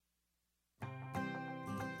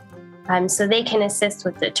So they can assist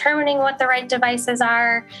with determining what the right devices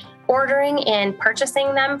are, ordering and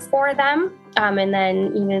purchasing them for them. And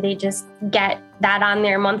then, they just get that on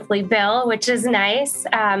their monthly bill, which is nice.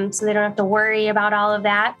 So they don't have to worry about all of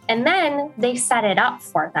that. And then they set it up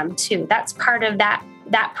for them too. That's part of that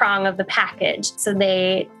prong of the package. So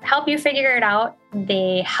they help you figure it out.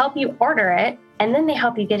 They help you order it, and then they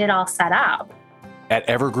help you get it all set up. At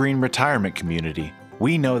Evergreen Retirement Community,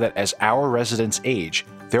 we know that as our residents age,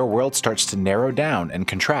 their world starts to narrow down and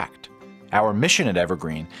contract. Our mission at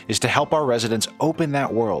Evergreen is to help our residents open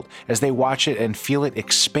that world as they watch it and feel it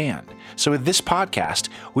expand. So with this podcast,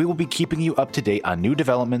 we will be keeping you up to date on new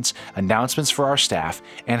developments, announcements for our staff,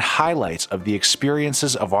 and highlights of the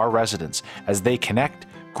experiences of our residents as they connect,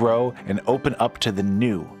 grow, and open up to the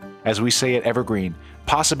new. As we say at Evergreen,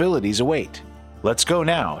 possibilities await. Let's go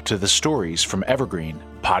now to the Stories from Evergreen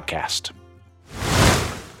podcast.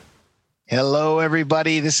 Hello,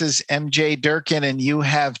 everybody. This is MJ Durkin, and you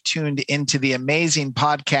have tuned into the amazing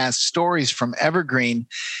podcast, Stories from Evergreen,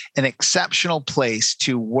 an exceptional place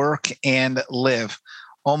to work and live.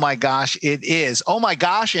 Oh my gosh, it is. Oh my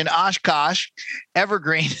gosh, in Osh-Kosh,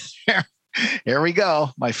 Evergreen. Here we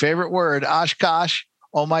go. My favorite word, Osh-Kosh.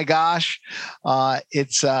 Oh my gosh.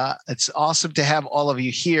 It's awesome to have all of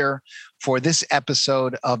you here for this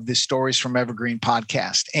episode of the Stories from Evergreen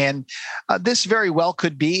podcast. And this very well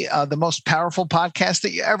could be the most powerful podcast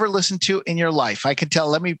that you ever listened to in your life. I can tell,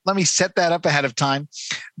 let me set that up ahead of time.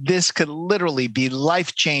 This could literally be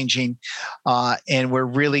life-changing. And we're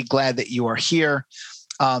really glad that you are here.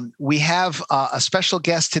 We have a special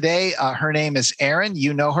guest today. Her name is Erin.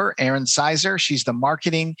 You know her, Erin Sizer. She's the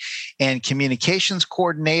marketing and communications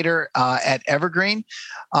coordinator at Evergreen.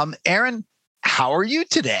 Erin, how are you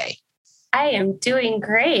today? I am doing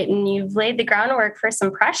great, and you've laid the groundwork for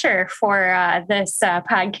some pressure for this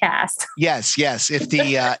podcast. Yes.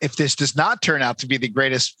 If this does not turn out to be the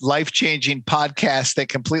greatest life-changing podcast that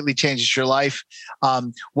completely changes your life,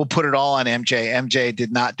 we'll put it all on MJ. MJ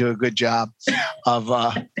did not do a good job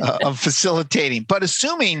of facilitating. But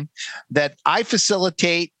assuming that I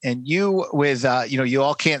facilitate and you with you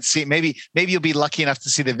all can't see. Maybe you'll be lucky enough to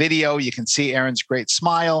see the video. You can see Erin's great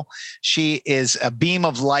smile. She is a beam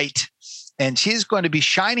of light. And she's going to be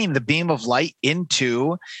shining the beam of light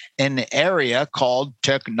into an area called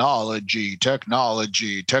technology.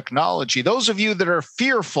 Those of you that are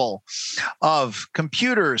fearful of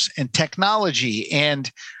computers and technology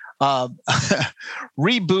and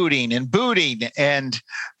rebooting and booting and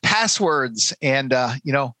passwords. And,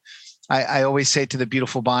 I always say to the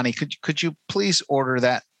beautiful Bonnie, could you please order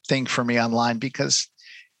that thing for me online? Because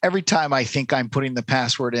every time I think I'm putting the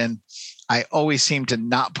password in, I always seem to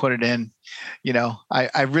not put it in.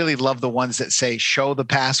 I really love the ones that say show the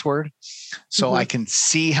password so I can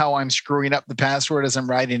see how I'm screwing up the password as I'm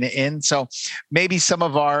writing it in. So maybe some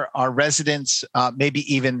of our residents, maybe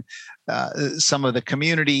even some of the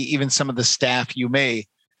community, even some of the staff, you may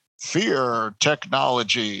fear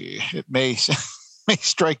technology. It may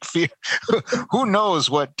strike fear. Who knows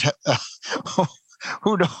what...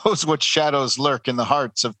 Who knows what shadows lurk in the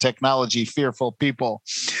hearts of technology fearful people?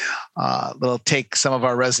 We'll take some of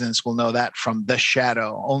our residents will know that from The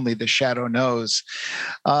Shadow. Only the shadow knows.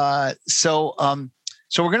 So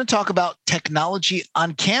we're going to talk about technology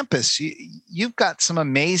on campus. You've got some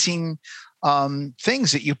amazing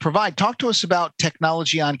things that you provide. Talk to us about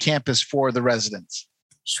technology on campus for the residents.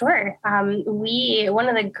 Sure. One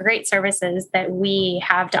of the great services that we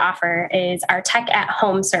have to offer is our Tech at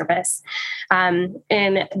Home service. And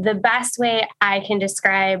the best way I can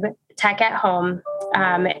describe Tech at Home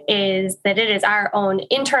is that it is our own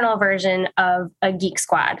internal version of a Geek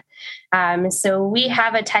Squad. So we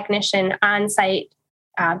have a technician on site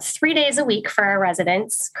 3 days a week for our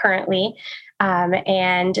residents currently.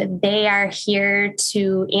 And they are here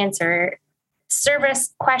to answer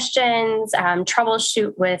service questions,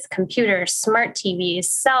 troubleshoot with computers, smart TVs,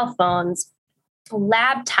 cell phones,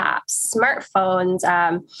 laptops, smartphones,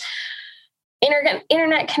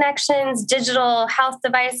 internet connections, digital health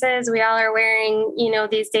devices. We all are wearing,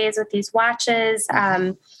 these days with these watches.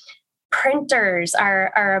 Printers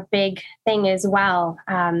are a big thing as well,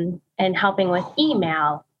 and helping with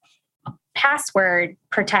email, password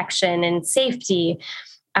protection, and safety.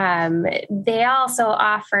 They also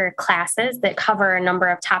offer classes that cover a number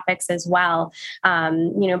of topics as well.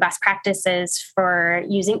 Best practices for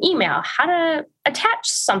using email, how to attach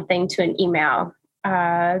something to an email,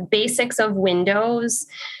 basics of Windows,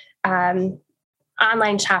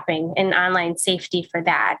 online shopping and online safety for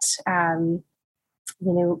that.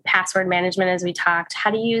 password management, as we talked, how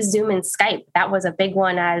to use Zoom and Skype. That was a big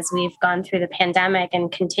one as we've gone through the pandemic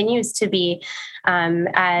and continues to be,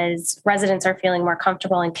 as residents are feeling more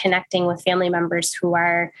comfortable in connecting with family members who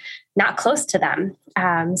are not close to them.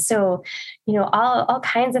 So, all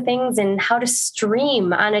kinds of things, and how to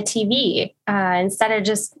stream on a TV instead of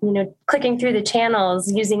just, clicking through the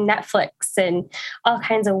channels, using Netflix and all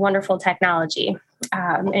kinds of wonderful technology,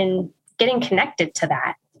 and getting connected to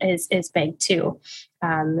that is big too.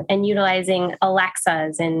 And utilizing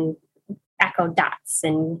Alexas and Echo Dots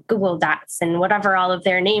and Google Dots and whatever all of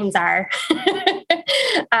their names are.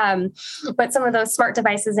 But some of those smart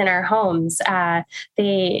devices in our homes,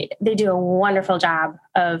 they do a wonderful job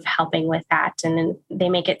of helping with that. And they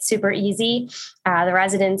make it super easy. The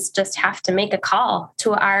residents just have to make a call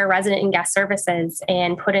to our resident and guest services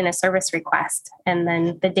and put in a service request. And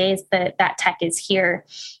then the days that tech is here,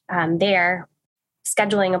 they're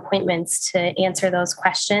scheduling appointments to answer those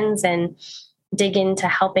questions and dig into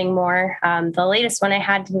helping more. The latest one I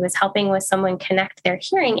had, he was helping with someone connect their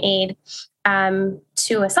hearing aid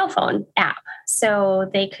to a cell phone app. So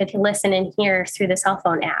they could listen and hear through the cell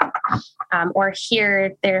phone app, or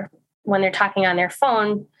hear when they're talking on their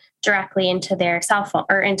phone directly into their cell phone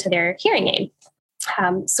or into their hearing aid.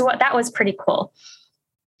 So that was pretty cool.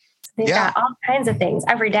 They've got all kinds of things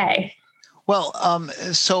every day. Well,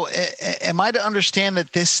 so am I to understand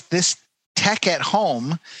that this tech at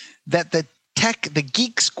home, that the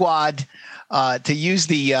Geek Squad, to use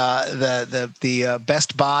the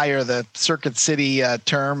Best Buy or the Circuit City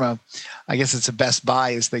term, I guess it's a Best Buy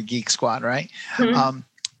is the Geek Squad, right? Mm-hmm.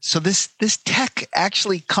 So this tech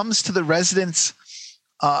actually comes to the residents'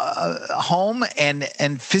 home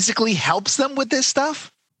and physically helps them with this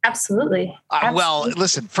stuff? Absolutely. Well,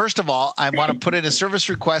 listen, first of all, I want to put in a service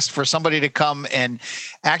request for somebody to come and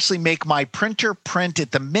actually make my printer print at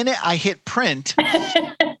the minute I hit print.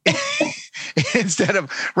 Instead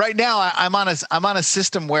of right now, I'm on a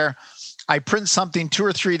system where I print something 2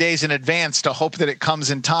 or 3 days in advance to hope that it comes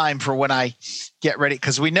in time for when I get ready,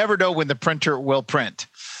 because we never know when the printer will print.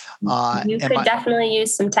 You could definitely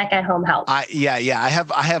use some tech at home help. I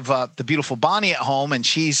have the beautiful Bonnie at home, and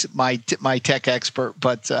she's my tech expert.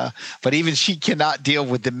 But even she cannot deal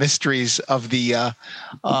with the mysteries of the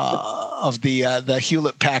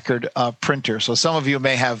Hewlett Packard printer. So some of you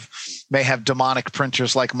may have demonic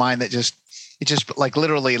printers like mine that just like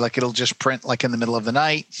literally like it'll just print like in the middle of the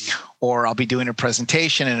night, or I'll be doing a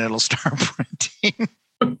presentation and it'll start printing.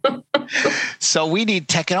 So we need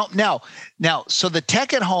tech at home now. So the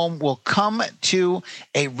tech at home will come to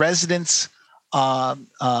a resident's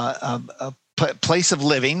place of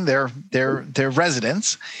living, their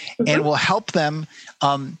residence, mm-hmm. and will help them.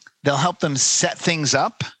 They'll help them set things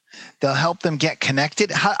up. They'll help them get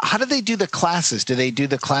connected. How do they do the classes? Do they do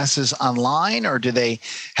the classes online, or do they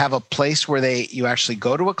have a place where you actually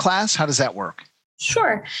go to a class? How does that work?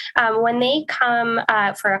 Sure. When they come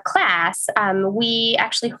for a class, we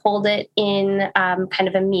actually hold it in kind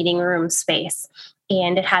of a meeting room space.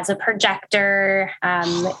 And it has a projector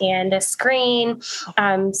and a screen.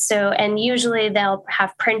 And usually they'll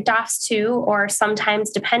have print offs too, or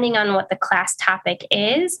sometimes depending on what the class topic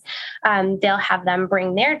is, they'll have them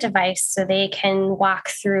bring their device so they can walk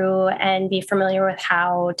through and be familiar with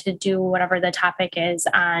how to do whatever the topic is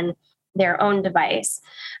on their own device.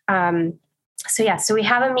 So we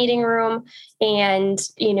have a meeting room, and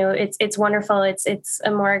it's wonderful. It's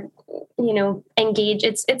a more engage.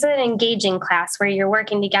 It's an engaging class where you're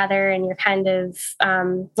working together and you're kind of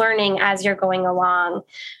learning as you're going along.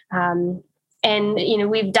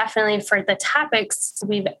 And we've definitely, for the topics,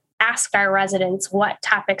 we've asked our residents what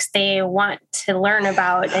topics they want to learn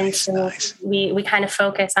about. Nice, and so nice. we kind of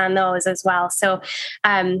focus on those as well. So,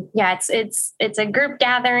 it's a group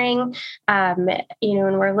gathering, and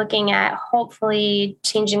we're looking at hopefully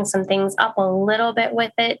changing some things up a little bit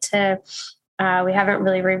with it we haven't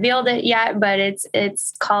really revealed it yet, but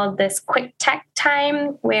it's called this quick tech time,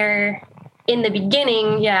 where in the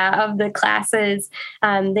beginning, of the classes,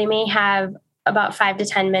 they may have about 5 to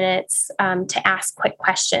 10 minutes to ask quick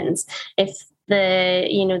questions. If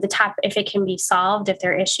if it can be solved, if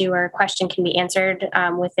their issue or question can be answered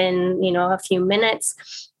within, a few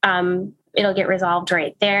minutes, it'll get resolved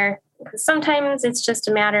right there. Sometimes it's just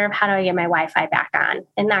a matter of how do I get my Wi-Fi back on?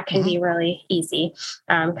 And that can be really easy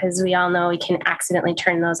because we all know we can accidentally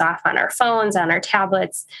turn those off on our phones, on our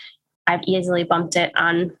tablets. I've easily bumped it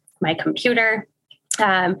on my computer.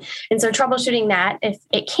 And so troubleshooting that, if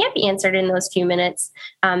it can't be answered in those few minutes,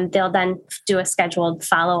 they'll then do a scheduled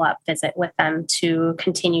follow-up visit with them to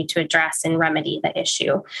continue to address and remedy the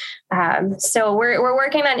issue. So we're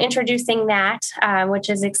working on introducing that, which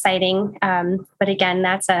is exciting. But again,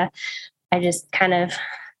 I just kind of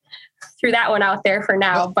threw that one out there for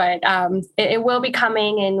now, but it will be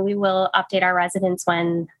coming, and we will update our residents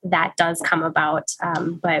when that does come about.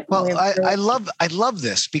 But I love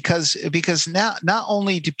this because now not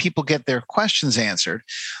only do people get their questions answered,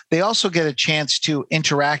 they also get a chance to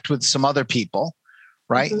interact with some other people,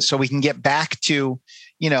 right? Mm-hmm. So we can get back to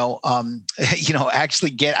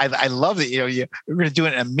actually get. I love that. We're going to do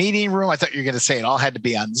it in a meeting room. I thought you were going to say it all had to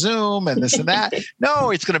be on Zoom and this and that.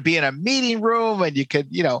 No, it's going to be in a meeting room, and you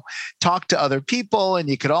could talk to other people, and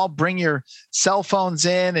you could all bring your cell phones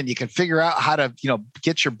in, and you can figure out how to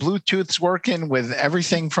get your Bluetooths working with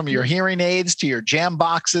everything from your hearing aids to your jam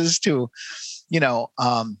boxes to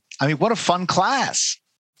what a fun class.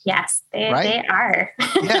 Yes, they are.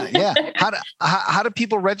 Yeah. How do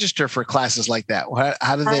people register for classes like that?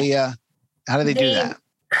 How do they do that?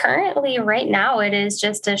 Currently, right now, it is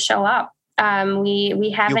just to show up.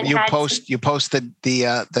 We haven't you post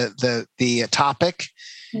the topic.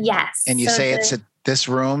 Yes, and you say it's at this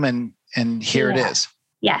room, and here it is.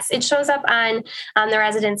 Yes, it shows up on the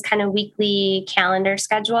residents' kind of weekly calendar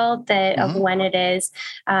schedule of when it is.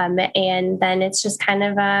 And then it's just kind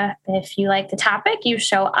of if you like the topic, you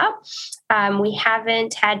show up. We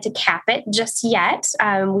haven't had to cap it just yet.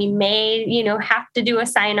 We may, have to do a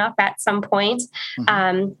sign up at some point.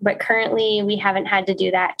 But currently we haven't had to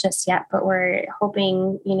do that just yet, but we're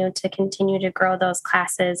hoping, to continue to grow those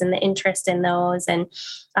classes and the interest in those, and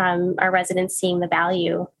our residents seeing the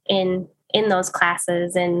value in those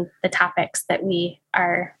classes and the topics that we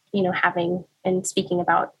are, having and speaking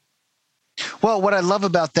about. Well, what I love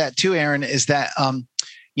about that too, Erin, is that, I'll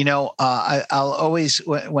always,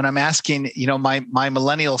 when I'm asking, my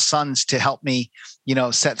millennial sons to help me,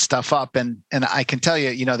 set stuff up, and I can tell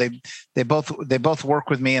you, they both work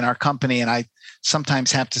with me in our company, and I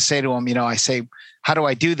sometimes have to say to them, I say, how do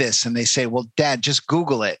I do this? And they say, well, Dad, just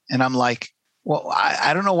Google it. And I'm like, well,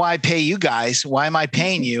 I don't know why I pay you guys. Why am I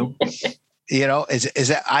paying you? Is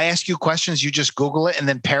that I ask you questions, you just Google it and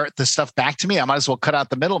then parrot the stuff back to me? I might as well cut out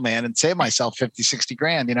the middleman and save myself 50, 60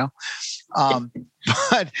 grand,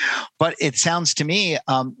 But it sounds to me,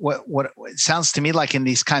 what it sounds to me like in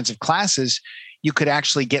these kinds of classes, you could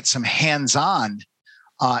actually get some hands-on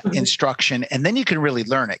instruction, and then you can really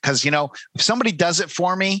learn it. Because, if somebody does it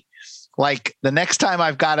for me, like the next time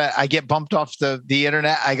I get bumped off the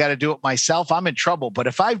internet, I got to do it myself, I'm in trouble. But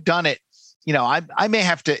if I've done it, I may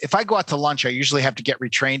have to, if I go out to lunch, I usually have to get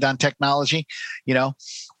retrained on technology,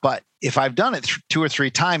 but if I've done it 2 or 3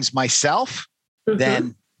 times myself,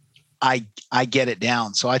 then I get it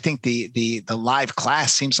down. So I think the live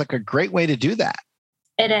class seems like a great way to do that.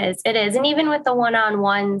 It is. And even with the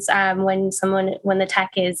one-on-ones, when the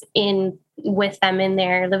tech is in with them in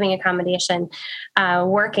their living accommodation,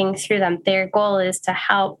 working through them, their goal is to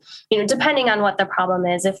help, depending on what the problem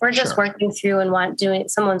is. If we're just working through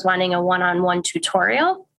and someone's wanting a one-on-one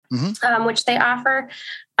tutorial, which they offer,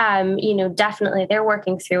 definitely they're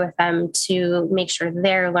working through with them to make sure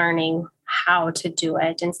they're learning how to do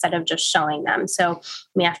it instead of just showing them. So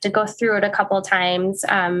we have to go through it a couple of times,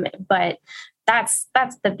 but that's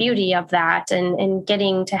the beauty of that, and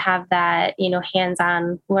getting to have that,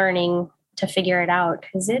 hands-on learning to figure it out,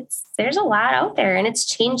 because there's a lot out there and it's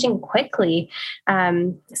changing quickly.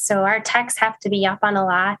 So our techs have to be up on a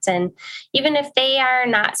lot, and even if they are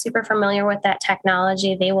not super familiar with that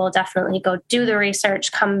technology, they will definitely go do the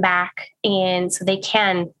research, come back, and so they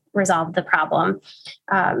can resolve the problem.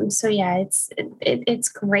 So yeah, it's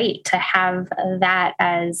great to have that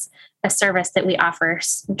as a service that we offer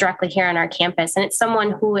directly here on our campus. And it's someone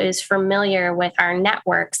who is familiar with our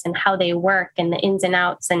networks and how they work and the ins and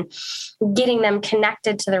outs, and getting them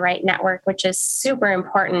connected to the right network, which is super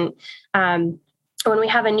important. When we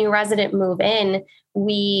have a new resident move in,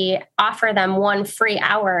 we offer them 1 free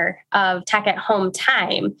hour of tech at home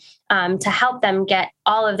time to help them get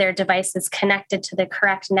all of their devices connected to the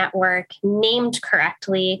correct network, named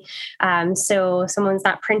correctly. So someone's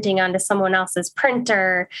not printing onto someone else's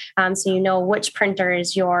printer. So which printer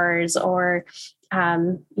is yours, or,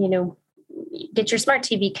 get your smart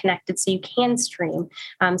TV connected so you can stream.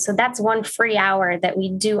 So that's 1 free hour that we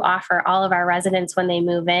do offer all of our residents when they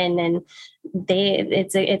move in, and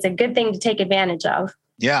it's a good thing to take advantage of.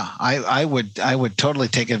 Yeah, I would totally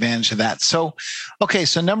take advantage of that. So, okay.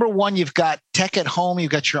 So number 1, you've got tech at home.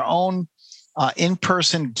 You've got your own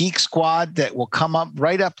in-person geek squad that will come up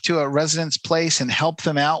right up to a resident's place and help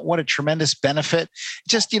them out. What a tremendous benefit.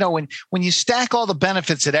 Just, when you stack all the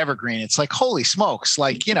benefits at Evergreen, it's like, holy smokes.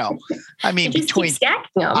 Like, I mean, between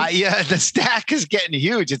the stack is getting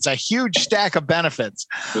huge. It's a huge stack of benefits.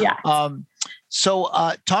 Yeah. So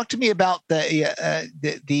talk to me about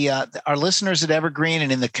our listeners at Evergreen and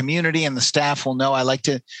in the community, and the staff will know I like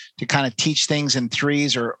to kind of teach things in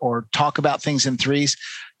threes or talk about things in threes.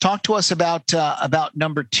 Talk to us about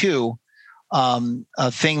number two,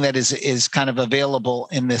 a thing that is kind of available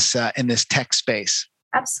in this tech space.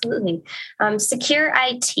 Absolutely. Secure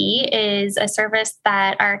IT is a service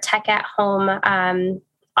that our Tech at Home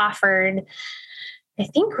offered. I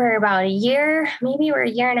think we're about a year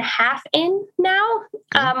and a half in now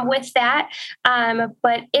with that.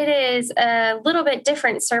 But it is a little bit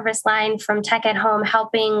different service line from Tech at Home,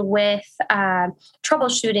 helping with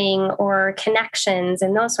troubleshooting or connections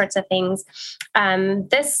and those sorts of things.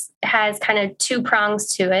 This has kind of two prongs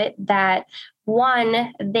to it. That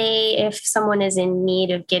one, if someone is in need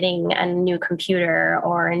of getting a new computer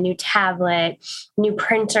or a new tablet, new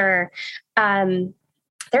printer,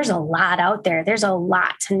 there's a lot out there. There's a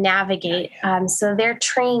lot to navigate. So they're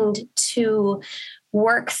trained to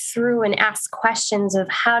work through and ask questions of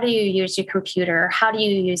how do you use your computer? How do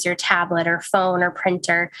you use your tablet or phone or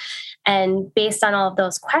printer? And based on all of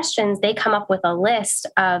those questions, they come up with a list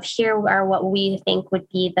of here are what we think would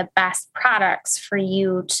be the best products for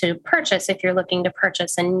you to purchase if you're looking to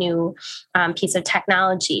purchase a new piece of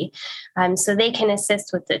technology. So they can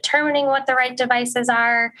assist with determining what the right devices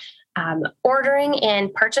are, ordering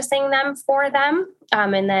and purchasing them for them.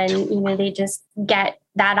 And then, they just get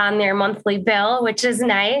that on their monthly bill, which is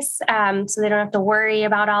nice. So they don't have to worry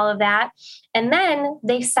about all of that. And then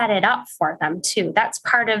they set it up for them too. That's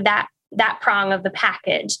part of that prong of the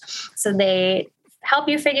package. So they help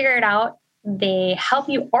you figure it out. They help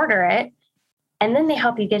you order it, and then they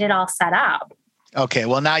help you get it all set up. Okay.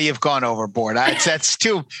 Well, now you've gone overboard. That's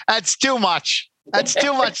too much. That's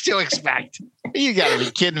too much to expect. You got to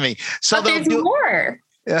be kidding me. So but there's more.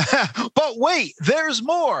 But wait, there's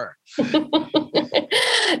more.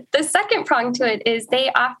 The second prong to it is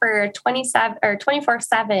they offer a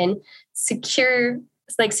 24/7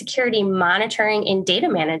 security monitoring and data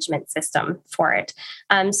management system for it.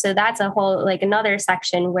 So that's a whole another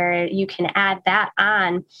section where you can add that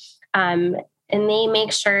on. And they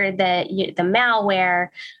make sure that the malware,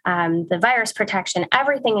 the virus protection,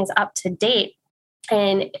 everything is up to date,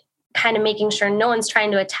 and kind of making sure no one's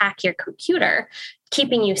trying to attack your computer,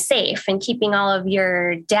 keeping you safe and keeping all of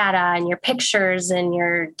your data and your pictures and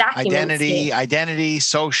your documents. Identity,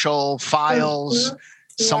 social files.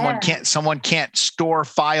 Mm-hmm. Someone can't store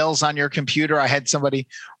files on your computer. I had somebody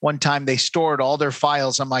one time, they stored all their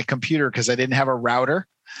files on my computer because I didn't have a router.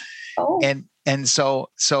 Oh. And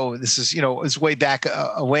so this is, it was way back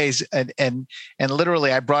a ways. And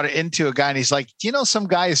literally I brought it into a guy and he's like, do you know some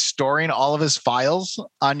guy is storing all of his files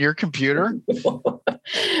on your computer?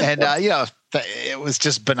 And, it was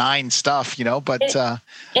just benign stuff, but. And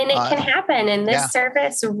it can happen. And this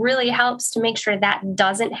service really helps to make sure that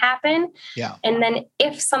doesn't happen. Yeah. And then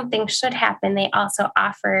if something should happen, they also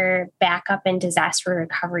offer backup and disaster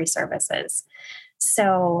recovery services.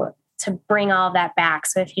 So to bring all that back.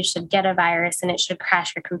 So if you should get a virus and it should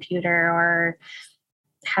crash your computer, or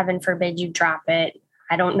heaven forbid you drop it,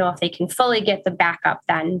 I don't know if they can fully get the backup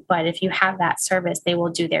then, but if you have that service, they will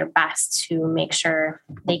do their best to make sure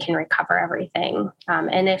they can recover everything.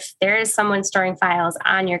 And if there is someone storing files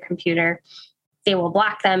on your computer, they will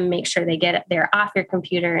block them, make sure they're off your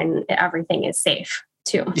computer, and everything is safe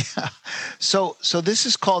too. Yeah. So this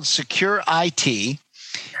is called Secure IT.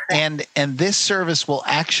 And this service will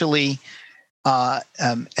actually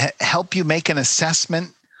help you make an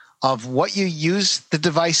assessment of what you use the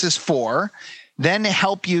devices for, then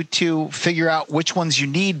help you to figure out which ones you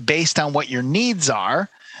need based on what your needs are,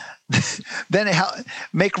 then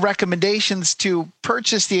make recommendations to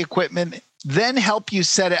purchase the equipment, then help you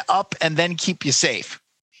set it up, and then keep you safe.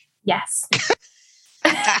 Yes.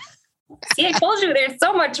 See, I told you there's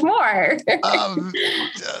so much more.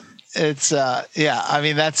 It's I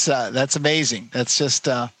mean, that's amazing. That's just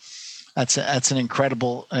that's an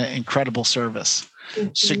incredible service. Mm-hmm.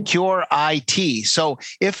 Secure IT. So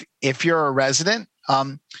if you're a resident,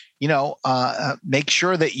 make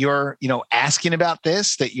sure that you're asking about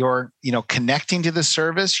this, that you're connecting to the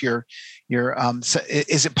service.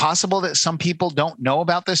 Is it possible that some people don't know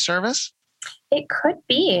about this service? It could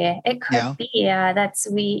be. It could be. That's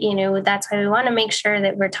why we want to make sure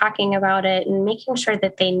that we're talking about it and making sure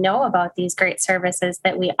that they know about these great services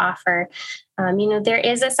that we offer. There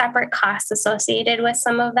is a separate cost associated with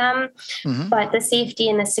some of them, but the safety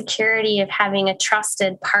and the security of having a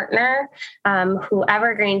trusted partner who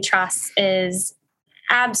Evergreen trusts is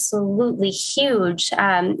absolutely huge.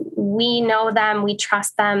 We know them, we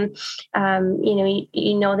trust them.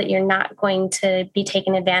 You know that you're not going to be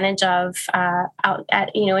taken advantage of out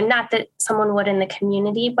at, and not that someone would in the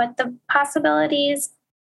community, but the possibilities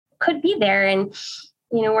could be there. And,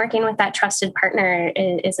 working with that trusted partner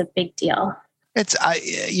is a big deal.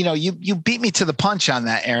 You beat me to the punch on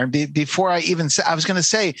that, Erin, before I even said, I was going to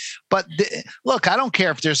say, but look, I don't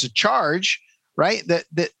care if there's a charge. Right?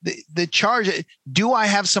 The charge, do I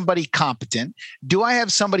have somebody competent? Do I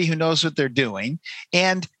have somebody who knows what they're doing?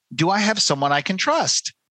 And do I have someone I can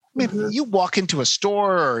trust? I mean, you walk into a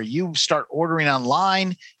store or you start ordering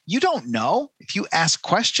online, you don't know. If you ask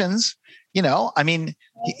questions,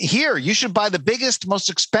 here, you should buy the biggest, most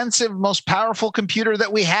expensive, most powerful computer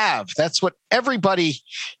that we have. That's what everybody,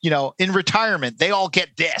 in retirement, they all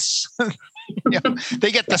get this.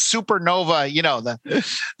 They get the Supernova,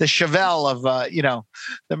 the Chevelle of,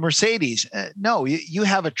 the Mercedes. No, you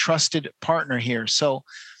have a trusted partner here. So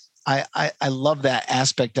I love that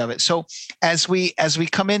aspect of it. So as we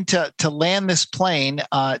come in to land this plane,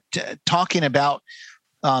 talking about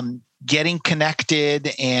getting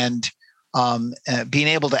connected and being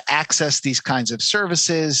able to access these kinds of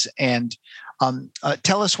services, and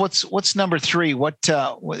tell us what's number 3. What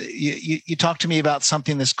you talked to me about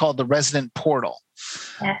something that's called the resident portal.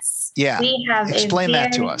 Yes. Yeah. We have explain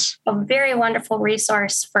that to us. A very wonderful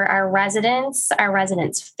resource for our residents'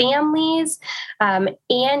 families, and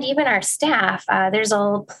even our staff. There's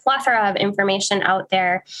a plethora of information out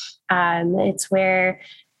there. It's where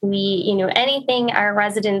we, anything our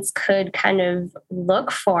residents could kind of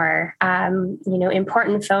look for,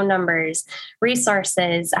 important phone numbers,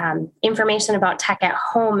 resources, information about tech at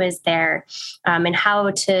home is there, and how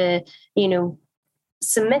to,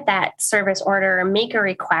 submit that service order or make a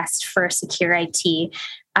request for secure IT.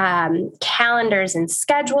 Calendars and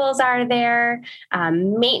schedules are there,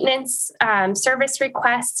 maintenance, service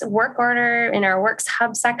requests, work order in our Works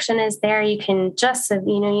Hub section is there. You can just,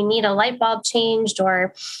 you need a light bulb changed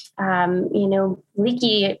or,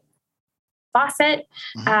 leaky faucet.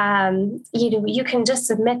 You can just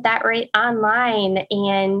submit that right online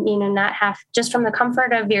and, not have just from the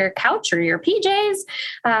comfort of your couch or your PJs,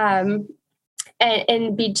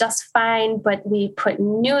 and be just fine. But we put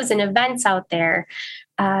news and events out there.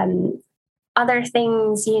 Other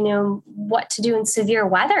things, what to do in severe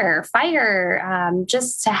weather, fire,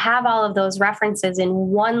 just to have all of those references in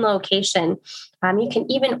one location. You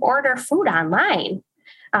can even order food online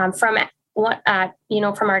from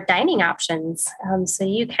our dining options. So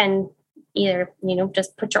you can either,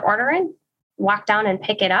 just put your order in, walk down and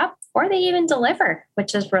pick it up, or they even deliver,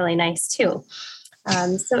 which is really nice too.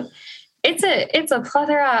 So it's a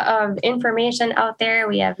plethora of information out there.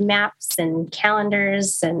 We have maps and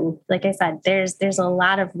calendars, and like I said, there's a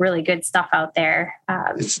lot of really good stuff out there.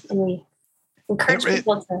 And we encourage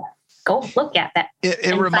people to go look at that.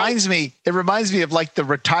 It reminds me of like the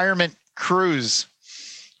retirement cruise,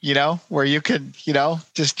 where you could,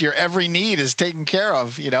 just your every need is taken care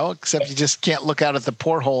of, except you just can't look out at the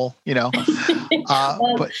porthole,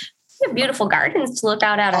 but beautiful gardens to look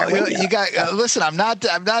out at our window. You got listen. I'm not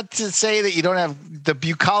to say that you don't have the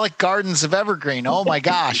bucolic gardens of Evergreen. Oh my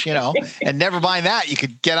gosh, and never mind that, you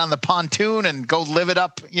could get on the pontoon and go live it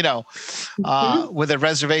up, with a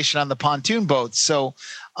reservation on the pontoon boats. So,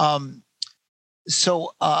 tell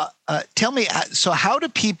me, so how do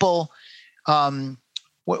people?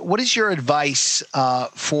 What is your advice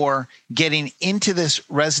for getting into this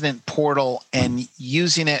resident portal and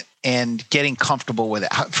using it and getting comfortable with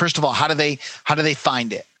it? First of all, how do they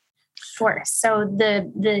find it? Sure. So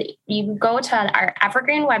you go to our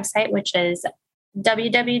Evergreen website, which is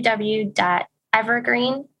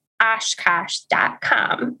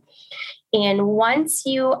www.evergreenoshkosh.com. And once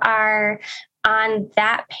you are on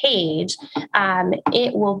that page,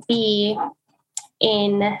 it will be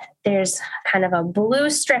there's kind of a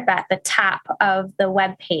blue strip at the top of the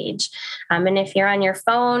web page. And if you're on your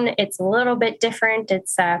phone, it's a little bit different.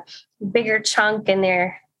 It's a bigger chunk and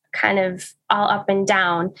they're kind of all up and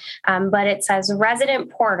down. But it says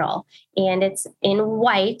resident portal and it's in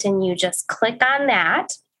white, and you just click on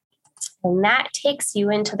that. And that takes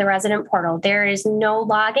you into the resident portal. There is no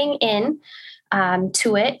logging in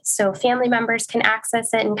to it. So family members can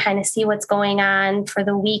access it and kind of see what's going on for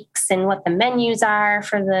the weeks and what the menus are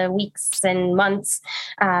for the weeks and months.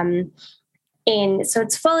 And so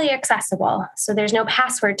it's fully accessible. So there's no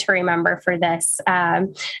password to remember for this.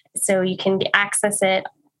 So you can access it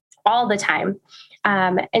all the time.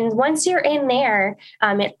 And once you're in there,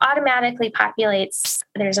 it automatically populates.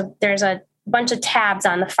 There's a bunch of tabs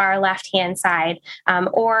on the far left-hand side.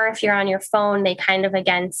 Or if you're on your phone, they kind of,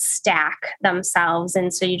 again, stack themselves.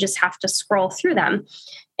 And so you just have to scroll through them.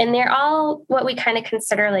 And they're all what we kind of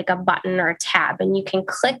consider like a button or a tab. And you can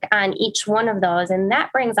click on each one of those, and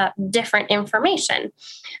that brings up different information.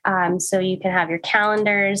 So you can have your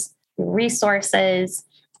calendars, your resources,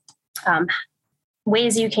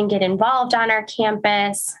 ways you can get involved on our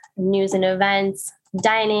campus, news and events,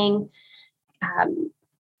 dining,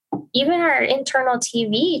 even our internal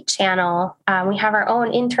TV channel. We have our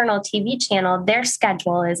own internal TV channel. Their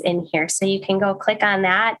schedule is in here. So you can go click on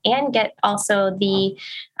that and get also the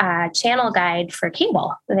channel guide for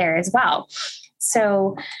cable there as well.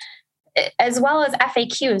 So as well as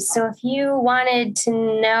FAQs. So if you wanted to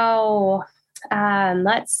know,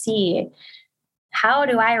 let's see, how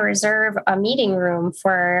do I reserve a meeting room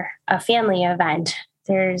for a family event?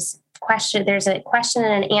 There's a question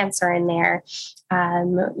and an answer in there.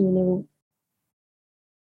 Can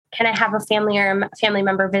I have a family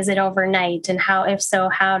member visit overnight? And how, if so,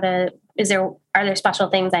 are there special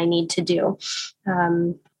things I need to do?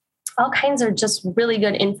 All kinds of just really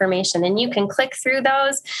good information. And you can click through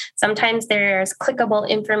those. Sometimes there's clickable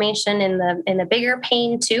information in the bigger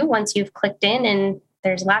pane too, once you've clicked in, and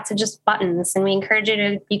there's lots of just buttons, and we encourage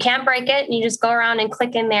you can't break it, and you just go around and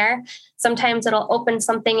click in there. Sometimes it'll open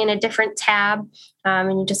something in a different tab,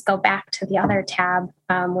 and you just go back to the other tab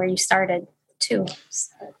where you started too.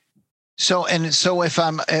 So if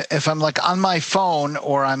I'm like on my phone,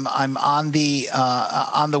 or I'm on the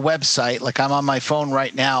website, like I'm on my phone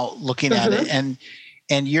right now looking at it,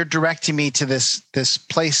 and you're directing me to this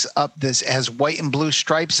place up, this has white and blue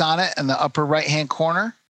stripes on it in the upper right hand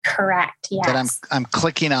corner. Correct. Yes. That I'm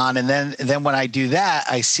clicking on, and then when I do that,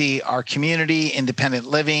 I see our community, independent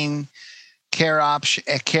living, care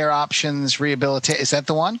options, rehabilitate. Is that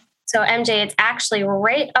the one? So MJ, it's actually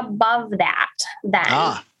right above that.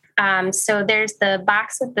 Then, so there's the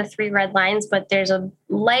box with the 3 red lines, but there's a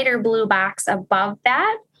lighter blue box above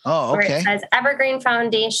that. Oh, okay. Where it says Evergreen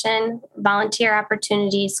Foundation, volunteer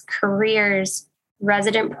opportunities, careers,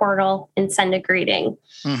 resident portal, and send a greeting.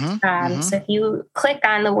 So if you click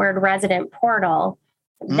on the word resident portal,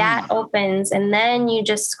 that opens, and then you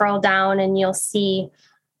just scroll down and you'll see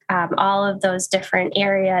all of those different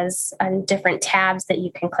areas and different tabs that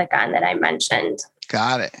you can click on that I mentioned.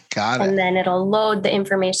 Got it. And then it'll load the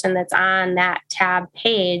information that's on that tab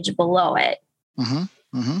page below it.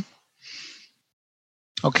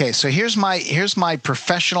 Okay, so here's my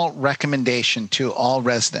professional recommendation to all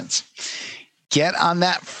residents. Get on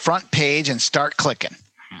that front page and start clicking.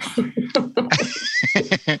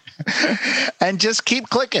 And just keep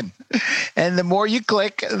clicking. And the more you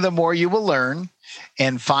click, the more you will learn,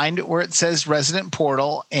 and find where it says resident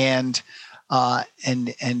portal and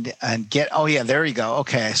get, oh yeah, there you go.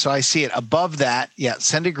 Okay. So I see it above that. Yeah.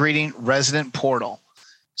 Send a greeting, resident portal.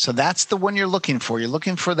 So that's the one you're looking for. You're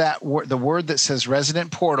looking for that the word that says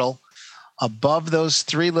resident portal above those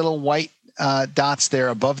 3 little white dots there,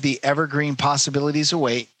 above the Evergreen possibilities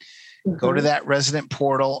await. Go to that resident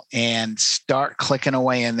portal and start clicking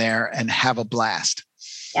away in there and have a blast.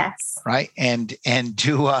 Yes. Right. And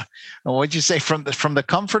do what'd you say, from the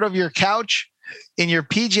comfort of your couch in your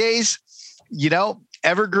PJs,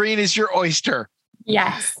 Evergreen is your oyster.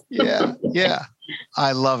 Yes. Yeah.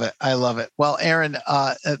 I love it. Well, Erin,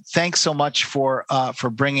 thanks so much for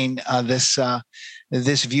bringing this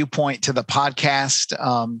viewpoint to the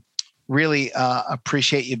podcast. Really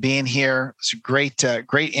appreciate you being here. It's a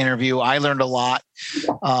great interview. I learned a lot,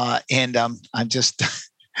 and I'm just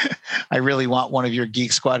I really want one of your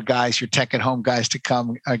Geek Squad guys, your Tech at Home guys, to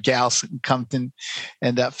come, gals, come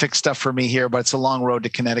and fix stuff for me here. But it's a long road to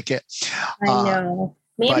Connecticut. I know.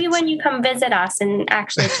 Maybe when you come visit us and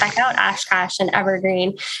actually check out Osh-Kosh and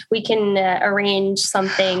Evergreen, we can arrange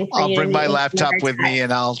something. I'll bring my laptop with me,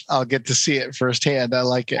 and I'll get to see it firsthand. I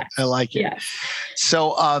like it. Yes. I like it. Yes.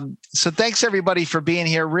 So thanks everybody for being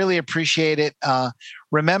here. Really appreciate it.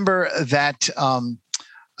 Remember that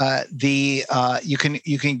you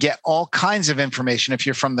can get all kinds of information if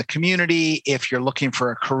you're from the community. If you're looking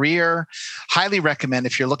for a career, highly recommend,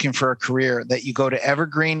 if you're looking for a career, that you go to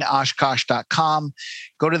evergreenoshkosh.com,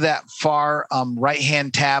 go to that far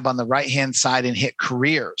right-hand tab on the right-hand side and hit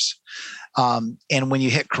careers. And when you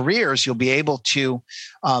hit careers, you'll be able to,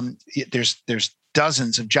 there's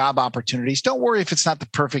dozens of job opportunities. Don't worry if it's not the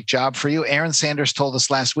perfect job for you. Erin Sanders told us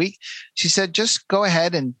last week, she said, just go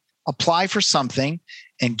ahead and apply for something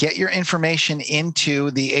and get your information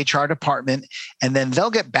into the HR department, and then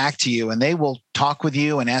they'll get back to you and they will talk with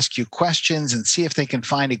you and ask you questions and see if they can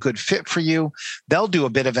find a good fit for you. They'll do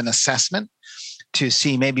a bit of an assessment to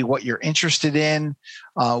see maybe what you're interested in,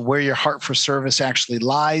 where your heart for service actually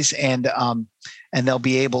lies, and they'll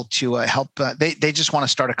be able to help. They just want to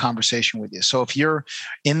start a conversation with you. So if you're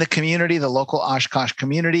in the community, the local Osh-Kosh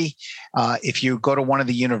community, if you go to one of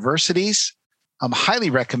the universities, highly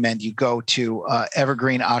recommend you go to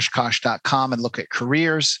evergreenoshkosh.com and look at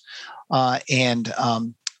careers, and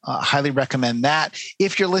highly recommend that.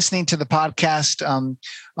 If you're listening to the podcast,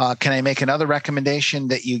 can I make another recommendation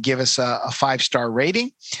that you give us a 5-star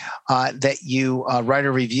rating, that you write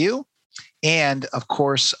a review, and of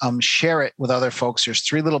course, share it with other folks. There's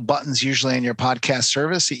 3 little buttons usually in your podcast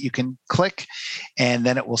service that you can click, and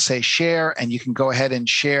then it will say share, and you can go ahead and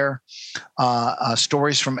share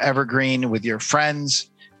stories from Evergreen with your friends,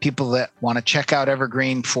 people that want to check out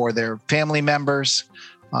Evergreen for their family members,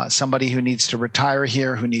 somebody who needs to retire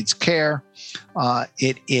here, who needs care.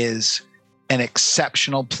 It is an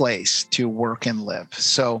exceptional place to work and live.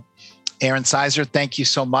 So, Erin Sizer, thank you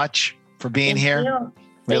so much for being here.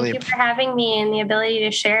 Thank you for having me and the ability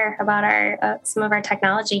to share about our some of our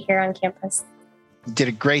technology here on campus. You did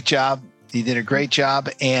a great job.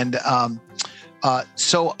 And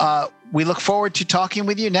so we look forward to talking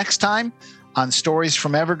with you next time on Stories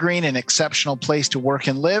from Evergreen, an exceptional place to work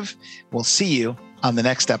and live. We'll see you on the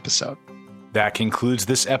next episode. That concludes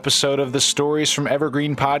this episode of the Stories from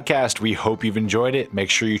Evergreen podcast. We hope you've enjoyed it. Make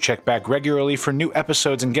sure you check back regularly for new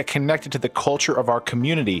episodes and get connected to the culture of our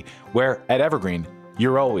community, where at Evergreen,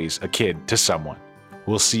 you're always a kid to someone.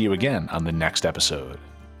 We'll see you again on the next episode.